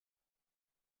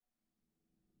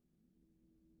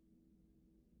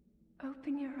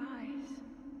Open your eyes.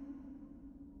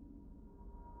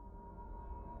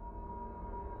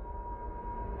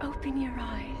 Open your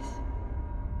eyes.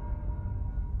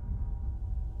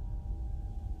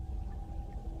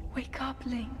 Wake up,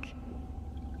 Link.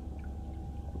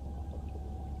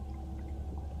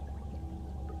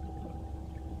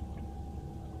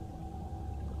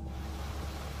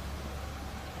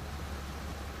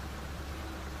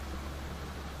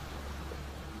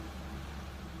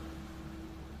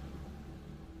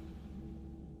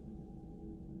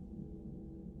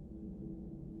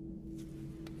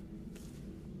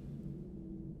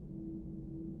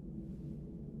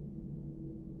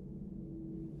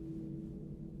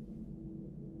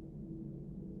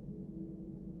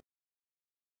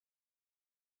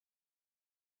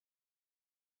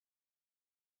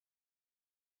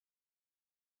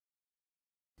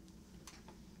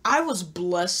 I was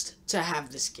blessed to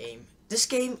have this game. This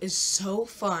game is so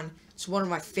fun. It's one of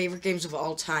my favorite games of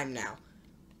all time now.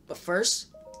 But first,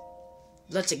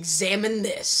 let's examine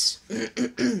this.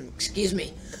 Excuse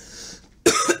me.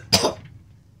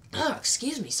 Oh,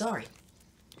 excuse me, sorry.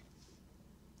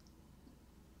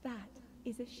 That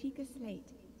is a Sheikah slate.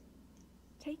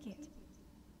 Take it.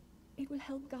 It will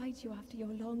help guide you after your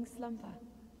long slumber.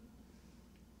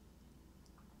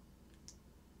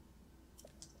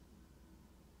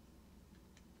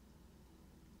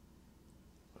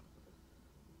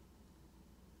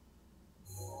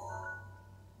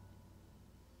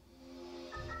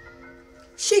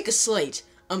 Shake a slate,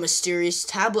 a mysterious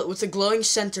tablet with a glowing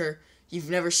center. You've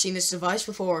never seen this device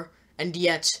before, and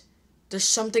yet, there's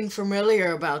something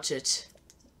familiar about it.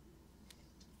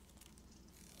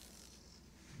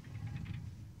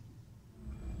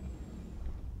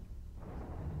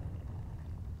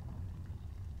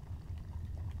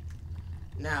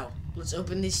 Now, let's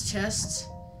open these chests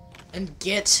and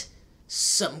get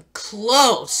some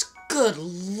clothes. Good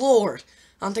lord.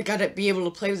 I don't think I'd be able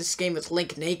to play this game with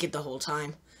Link naked the whole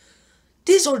time.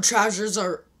 These old trousers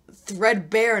are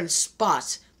threadbare in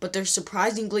spots, but they're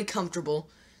surprisingly comfortable.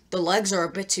 The legs are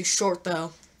a bit too short,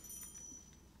 though.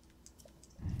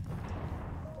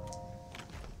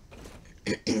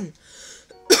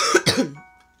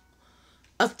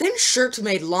 A thin shirt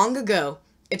made long ago.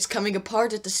 It's coming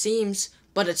apart at the seams,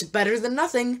 but it's better than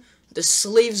nothing. The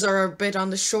sleeves are a bit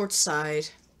on the short side.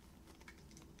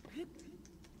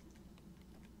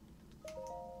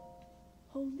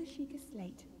 Hold the Sheikah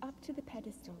slate up to the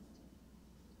pedestal.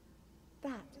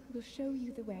 That will show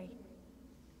you the way.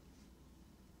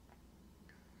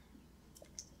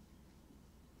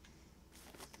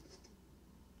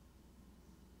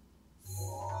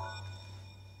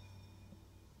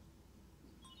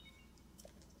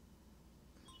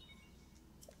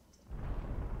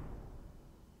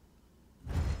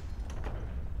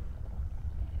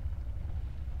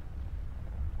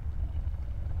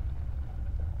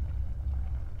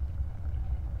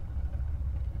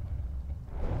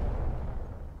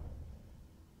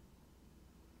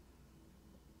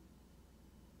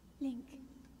 Link,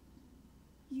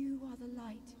 you are the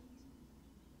light.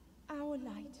 Our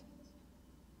light.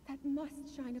 That must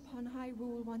shine upon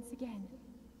Hyrule once again.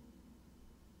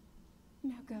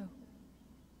 Now go.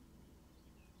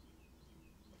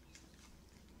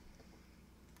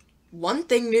 One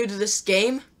thing new to this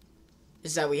game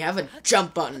is that we have a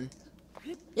jump button.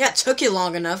 Yeah, it took you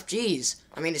long enough, jeez.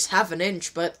 I mean, it's half an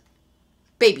inch, but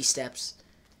baby steps.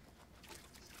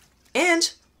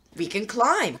 And we can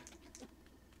climb.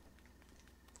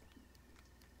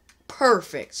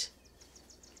 Perfect.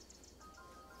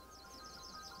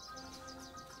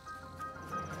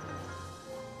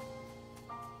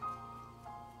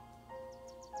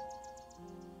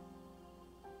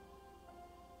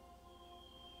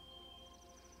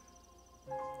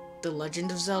 The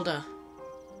Legend of Zelda: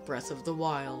 Breath of the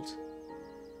Wild.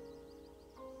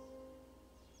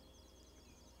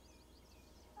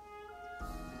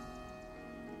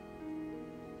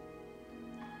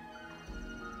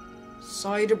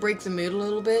 Sorry to break the mood a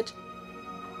little bit,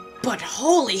 but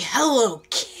holy Hello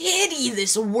Kitty,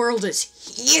 this world is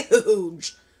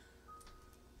huge!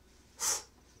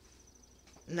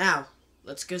 Now,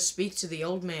 let's go speak to the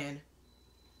old man.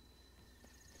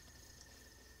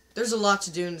 There's a lot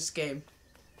to do in this game.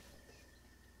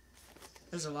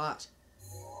 There's a lot.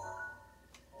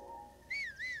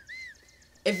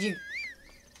 If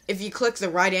you click the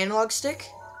right analog stick,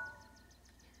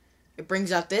 it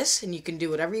brings out this, and you can do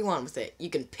whatever you want with it. You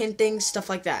can pin things, stuff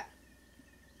like that.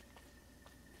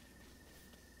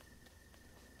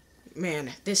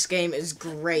 Man, this game is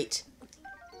great.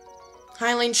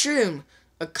 Hylian Shroom,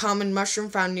 a common mushroom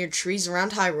found near trees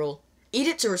around Hyrule. Eat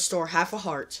it to restore half a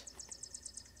heart.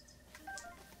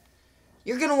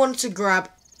 You're gonna want to grab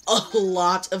a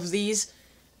lot of these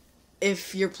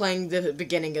if you're playing the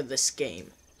beginning of this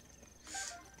game.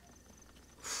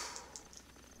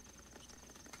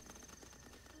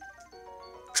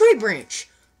 Tree branch.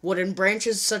 Wooden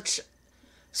branches such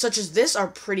as this are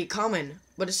pretty common,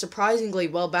 but is surprisingly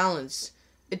well balanced.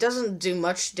 It doesn't do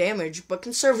much damage, but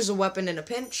can serve as a weapon in a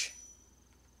pinch.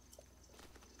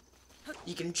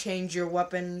 You can change your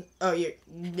weapon. Oh,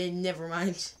 never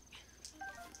mind.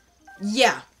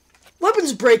 Yeah,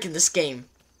 weapons break in this game.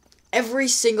 Every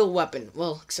single weapon.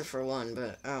 Well, except for one,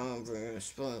 but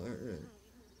spoiler.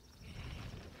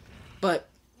 But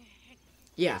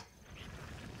yeah,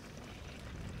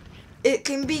 it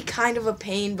can be kind of a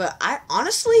pain, but I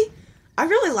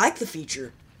really like the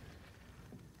feature.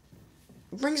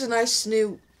 It brings a nice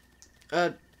new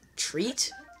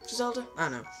treat to Zelda. I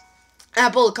don't know.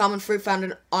 Apple, a common fruit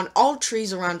found on all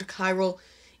trees around Hyrule.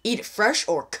 Eat it fresh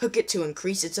or cook it to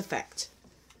increase its effect.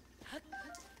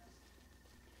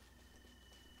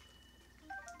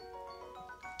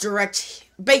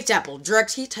 Baked apple.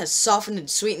 Direct heat has softened and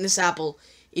sweetened this apple.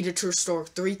 Eat it to restore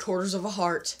 3/4 of a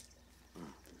heart.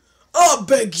 I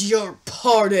beg your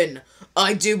pardon.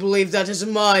 I do believe that is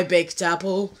my baked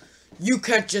apple. You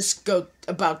can't just go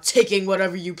about taking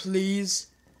whatever you please.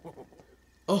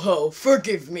 Oh,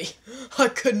 forgive me. I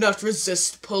could not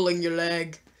resist pulling your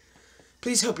leg.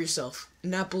 Please help yourself.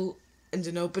 An apple and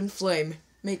an open flame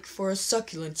make for a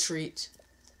succulent treat.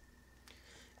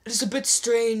 It is a bit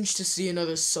strange to see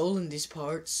another soul in these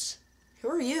parts. Who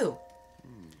are you?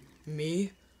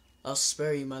 Me? I'll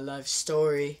spare you my life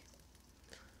story.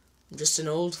 I'm just an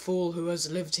old fool who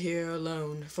has lived here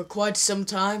alone for quite some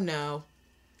time now.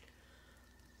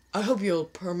 I hope you'll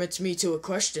permit me a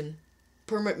question.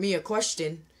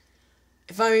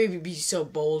 If I may be so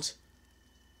bold.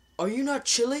 Are you not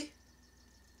chilly?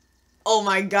 Oh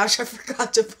my gosh, I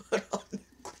forgot to put on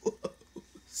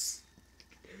clothes.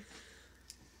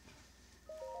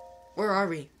 Where are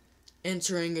we?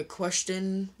 Answering a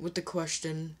question with a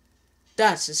question.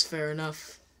 That is fair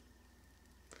enough.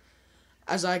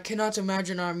 As I cannot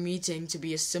imagine our meeting to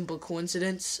be a simple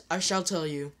coincidence, I shall tell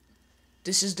you.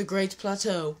 This is the Great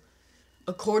Plateau.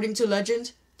 According to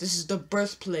legend, this is the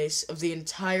birthplace of the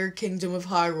entire kingdom of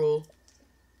Hyrule.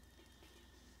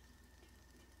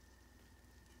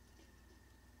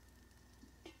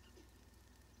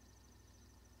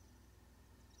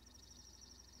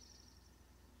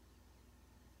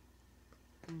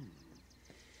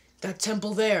 That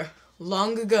temple there,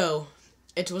 long ago,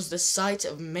 it was the site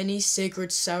of many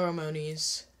sacred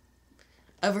ceremonies.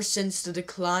 Ever since the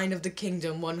decline of the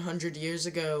kingdom 100 years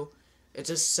ago, it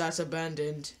has sat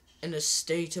abandoned in a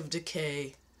state of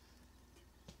decay.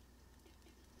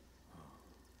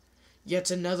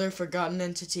 Yet another forgotten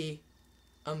entity,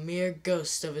 a mere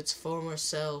ghost of its former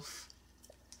self.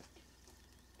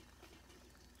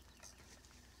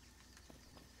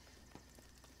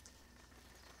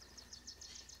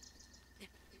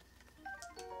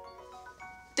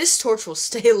 This torch will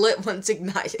stay lit once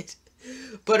ignited,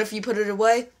 but if you put it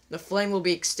away, the flame will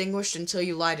be extinguished until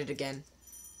you light it again.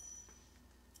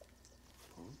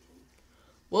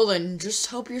 Well then, just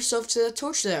help yourself to that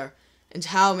torch there. And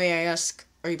how, may I ask,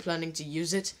 are you planning to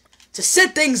use it? To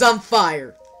set things on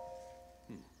fire!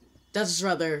 That is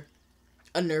rather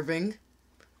unnerving.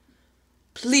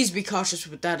 Please be cautious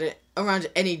with that around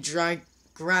any dry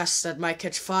grass that might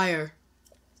catch fire.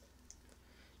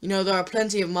 You know, there are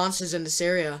plenty of monsters in this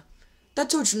area.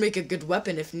 That torch would make a good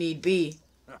weapon if need be.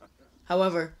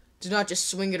 However, do not just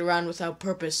swing it around without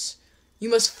purpose.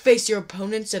 You must face your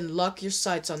opponents and lock your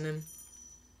sights on them.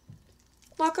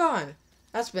 Lock on.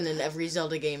 That's been in every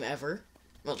Zelda game ever.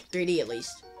 Well, 3D at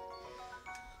least.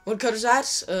 Woodcutter's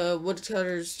axe,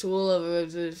 woodcutter's tool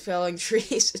of felling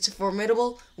trees. It's a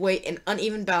formidable weight and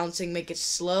uneven balancing make it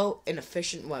slow and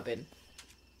efficient weapon.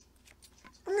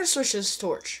 I'm gonna switch this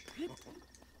torch.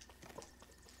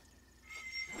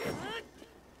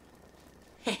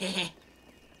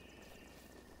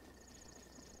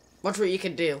 Watch what you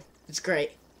can do. It's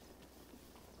great.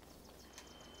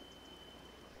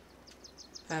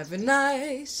 Have a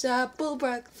nice apple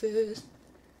breakfast.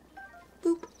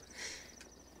 Boop.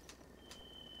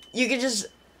 You can just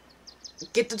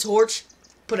get the torch,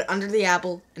 put it under the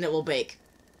apple, and it will bake.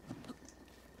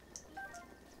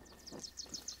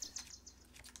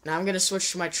 Now I'm gonna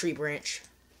switch to my tree branch.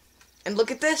 And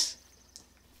look at this.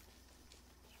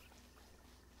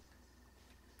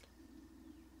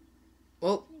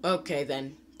 Well, okay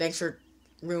then. Thanks for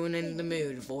ruining the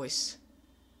mood, voice.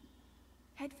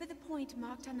 Head for the point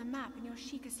marked on the map in your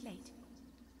Sheikah slate.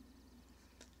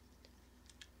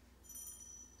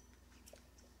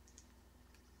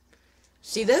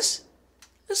 See this?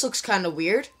 This looks kind of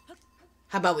weird.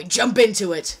 How about we jump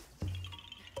into it?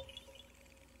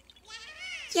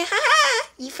 Yeah,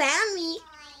 you found me.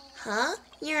 Huh?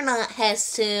 You're not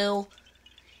Hestu.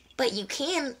 But you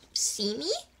can see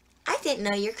me? I didn't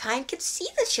know your kind could see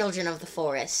the children of the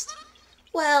forest.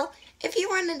 Well, if you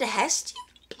run into Hestu,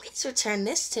 please return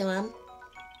this to him.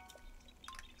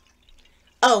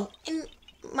 Oh, and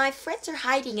my friends are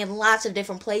hiding in lots of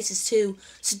different places too,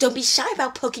 so don't be shy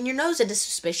about poking your nose into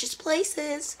suspicious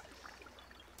places.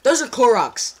 Those are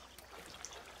Koroks.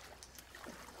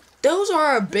 Those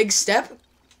are a big step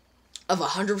of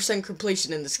 100%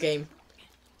 completion in this game.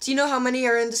 Do you know how many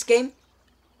are in this game?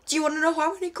 Do you want to know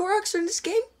how many Koroks are in this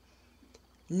game?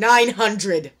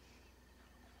 900.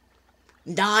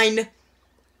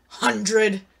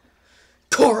 900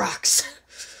 Koroks.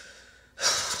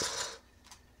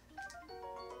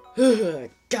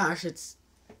 Gosh, it's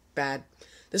bad.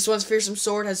 This one's fearsome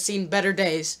sword has seen better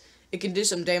days. It can do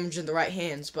some damage in the right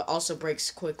hands, but also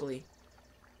breaks quickly.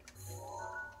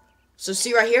 So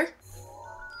see right here?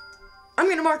 I'm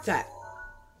gonna mark that.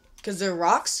 Because they're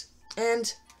rocks,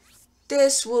 and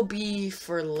this will be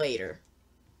for later.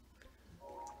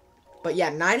 But yeah,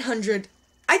 900.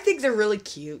 I think they're really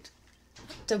cute.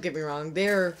 Don't get me wrong,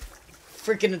 they're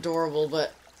freaking adorable,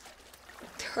 but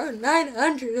there are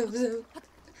 900 of them.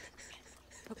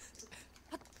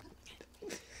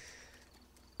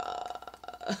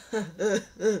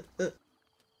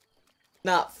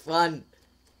 Not fun.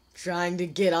 Trying to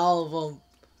get all of them.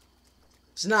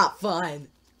 It's not fun.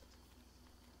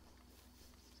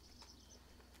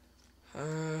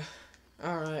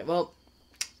 Alright, well.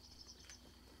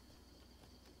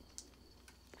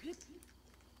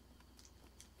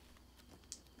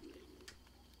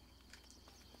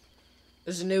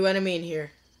 There's a new enemy in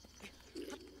here.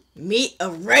 Meet a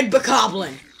red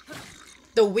bokoblin.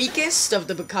 The weakest of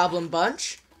the bokoblin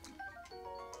bunch.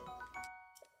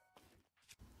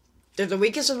 They're the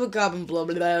weakest of the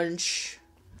bokoblin bunch.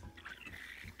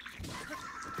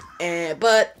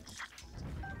 But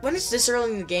when it's this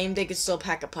early in the game, they can still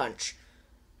pack a punch.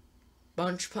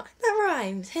 Punch. That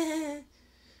rhymes.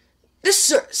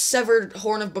 This severed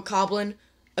horn of bokoblin,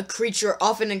 a creature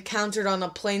often encountered on the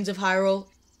plains of Hyrule,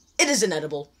 it is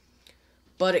inedible.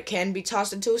 But it can be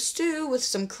tossed into a stew with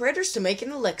some critters to make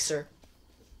an elixir.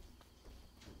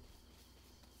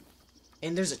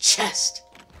 And there's a chest.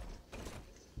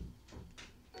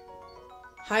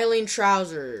 Hylian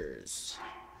trousers.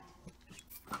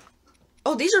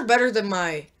 Oh, these are better than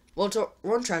my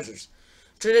worn trousers.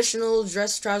 Traditional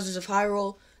dress trousers of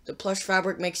Hyrule. The plush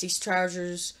fabric makes these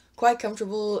trousers quite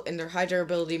comfortable, and their high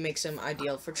durability makes them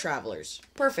ideal for travelers.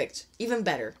 Perfect. Even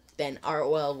better than our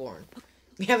well worn.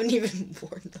 We haven't even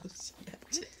worn those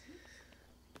yet.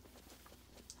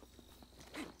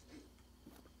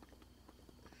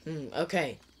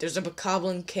 Okay. There's a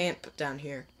bokoblin camp down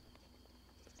here.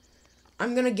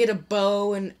 I'm gonna get a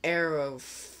bow and arrow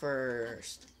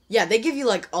first. Yeah, they give you,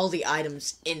 like, all the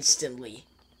items instantly.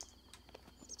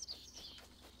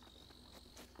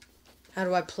 How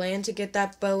do I plan to get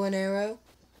that bow and arrow?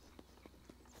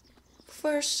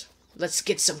 First, let's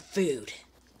get some food.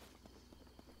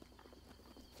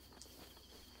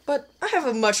 But I have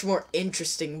a much more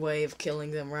interesting way of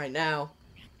killing them right now.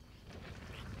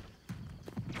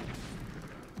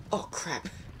 Oh, crap.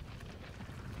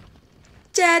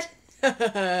 Dead!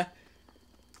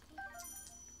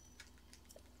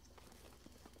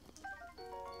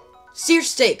 Seared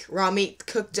steak. Raw meat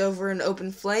cooked over an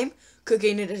open flame.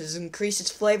 Cooking it has increased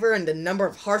its flavor and the number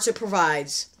of hearts it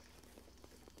provides.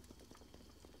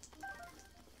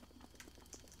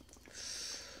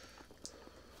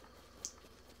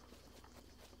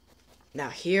 Now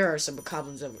here are some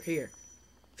bokoblins over here.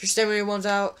 If you're staring ones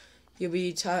out, you'll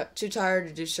be too tired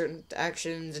to do certain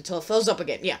actions until it fills up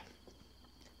again. Yeah.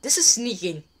 This is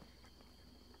sneaking.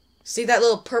 See that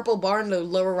little purple bar in the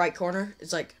lower right corner?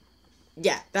 It's like,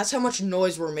 yeah, that's how much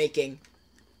noise we're making.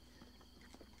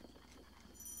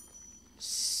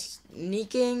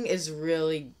 Sneaking is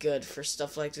really good for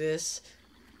stuff like this.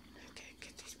 Okay,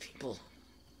 get these people.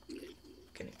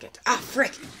 Gonna get... Ah,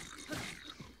 frick!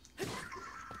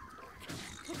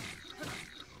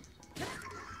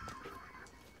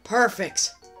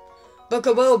 Perfect.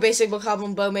 Bokobo, basic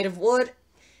bokoblin bow made of wood.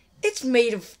 It's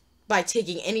made of by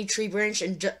taking any tree branch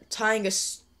and tying a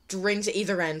string to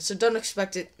either end, so don't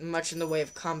expect it much in the way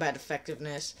of combat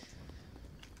effectiveness.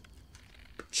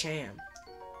 Cham.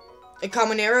 A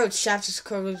common arrow, its shaft is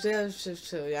curved.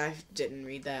 So I didn't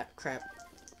read that. Crap.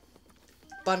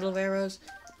 Bundle of arrows.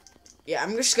 Yeah,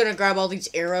 I'm just gonna grab all these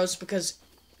arrows because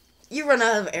you run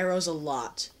out of arrows a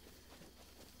lot.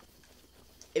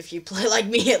 If you play like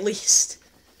me, at least.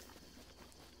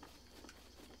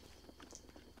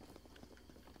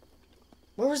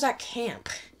 Where was that camp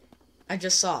I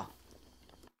just saw?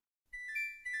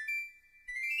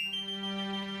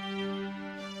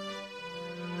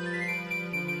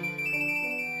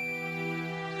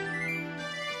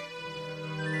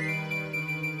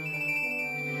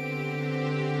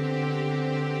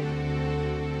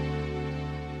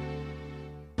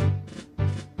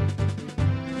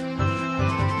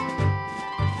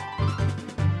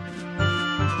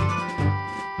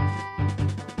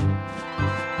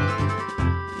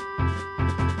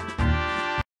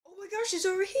 She's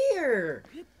over here.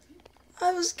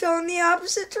 I was going the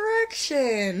opposite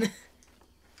direction.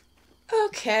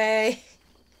 Okay.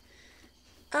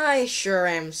 I sure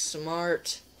am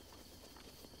smart.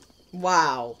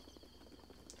 Wow.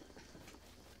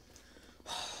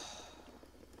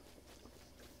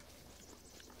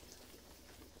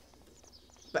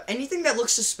 But anything that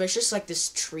looks suspicious, like this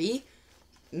tree,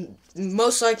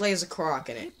 most likely has a Korok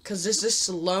in it. Because this is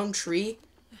a lone tree.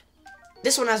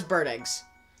 This one has bird eggs.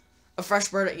 A fresh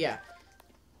bird, yeah.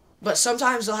 But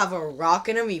sometimes they'll have a rock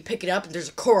in them, and you pick it up, and there's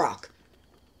a Korok.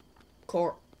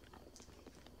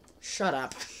 Shut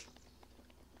up.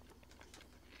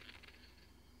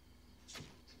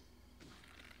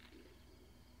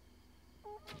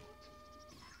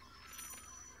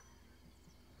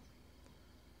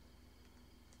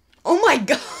 Oh my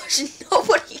gosh,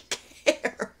 nobody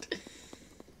cared.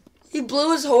 He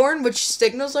blew his horn, which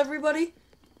signals everybody,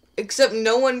 except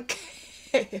no one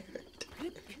cared.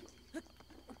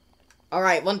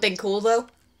 Alright, one thing cool though.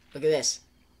 Look at this.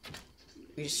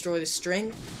 We destroy the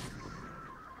string.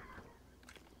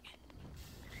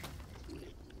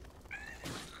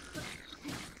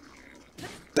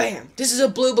 Bam! This is a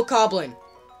blue bokoblin.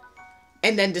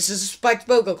 And then this is a spiked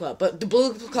Boko Club. But the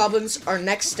blue bokoblins are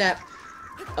next step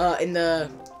in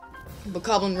the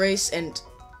bokoblin race, and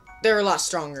they're a lot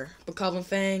stronger. Bokoblin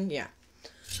Fang, yeah.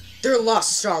 They're a lot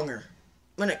stronger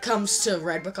when it comes to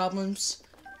red bokoblins.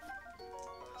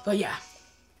 But yeah,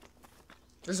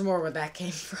 there's more where that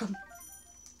came from.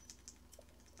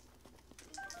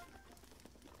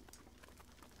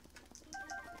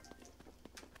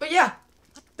 But yeah,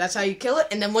 that's how you kill it.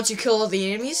 And then once you kill all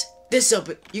the enemies,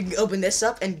 you can open this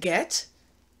up and get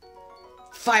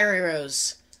fire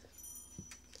arrows.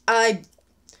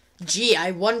 Gee,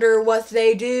 I wonder what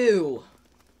they do.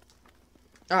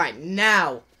 Alright,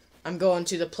 now I'm going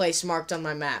to the place marked on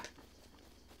my map.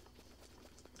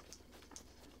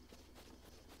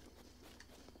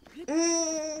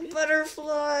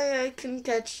 Butterfly, I can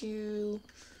catch you.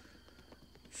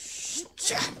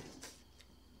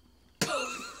 Did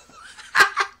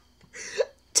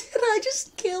I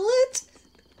just kill it?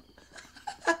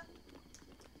 I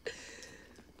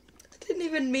didn't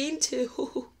even mean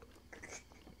to.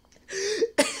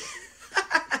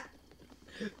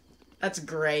 That's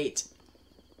great.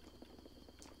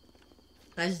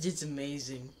 That's just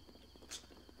amazing.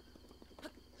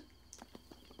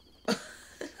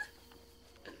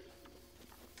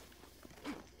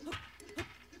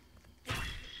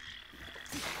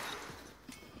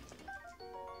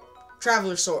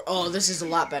 Traveler Sword. Oh, this is a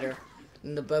lot better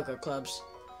than the Boko Clubs.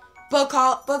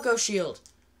 Boko Shield.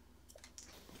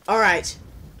 Alright.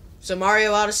 So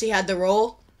Mario Odyssey had the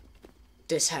roll.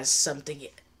 This has something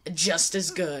just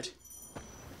as good.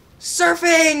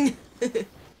 Surfing!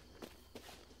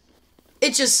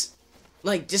 It just,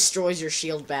 like, destroys your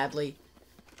shield badly.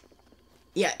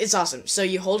 Yeah, it's awesome. So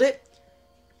you hold it,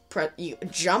 you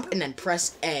jump, and then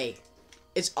press A.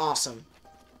 It's awesome.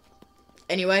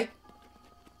 Anyway,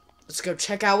 let's go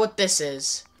check out what this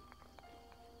is.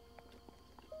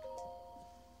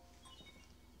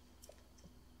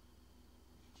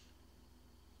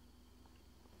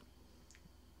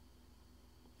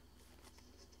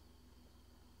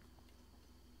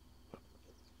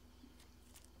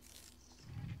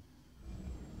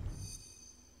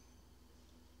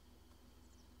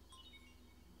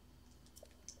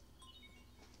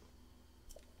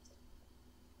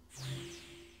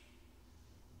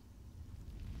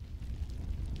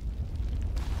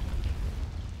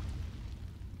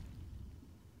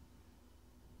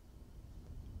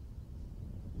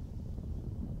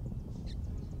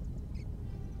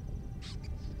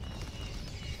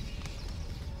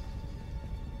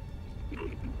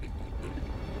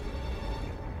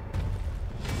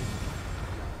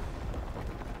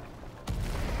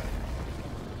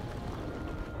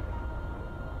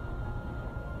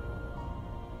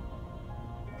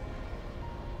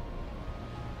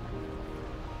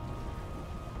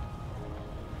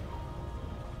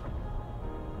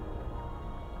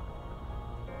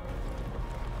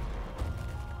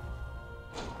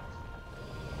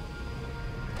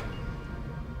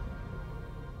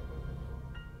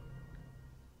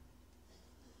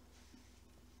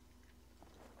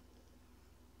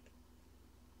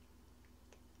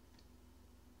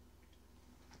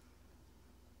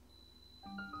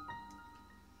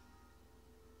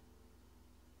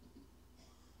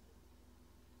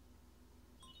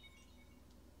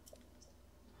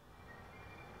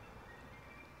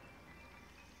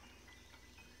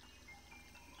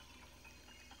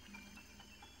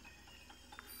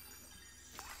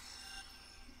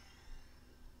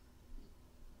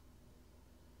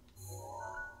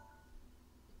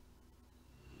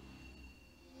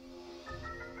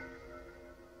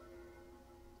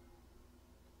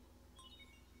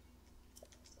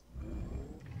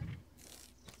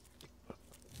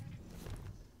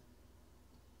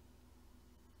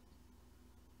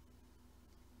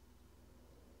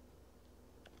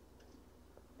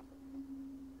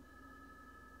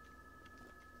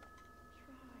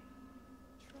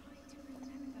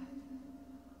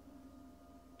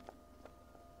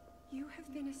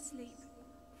 been asleep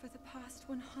for the past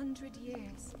 100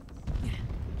 years.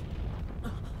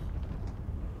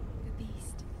 The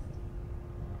beast.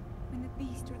 When the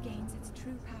beast regains its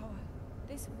true power,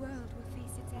 this world will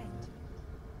face its end.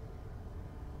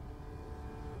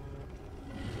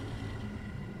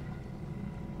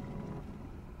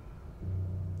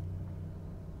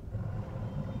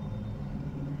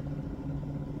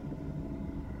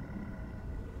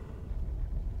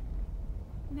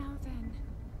 Now then,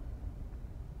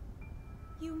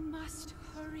 you must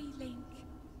hurry, Link.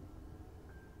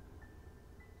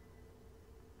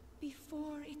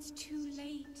 Before it's too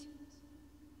late.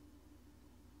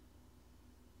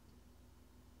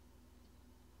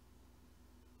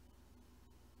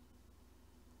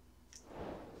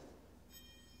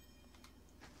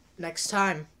 Next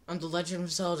time on The Legend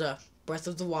of Zelda: Breath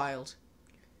of the Wild,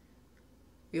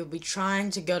 we'll be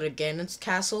trying to go to Ganon's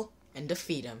castle and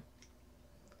defeat him.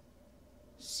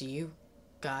 See you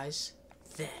guys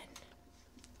then.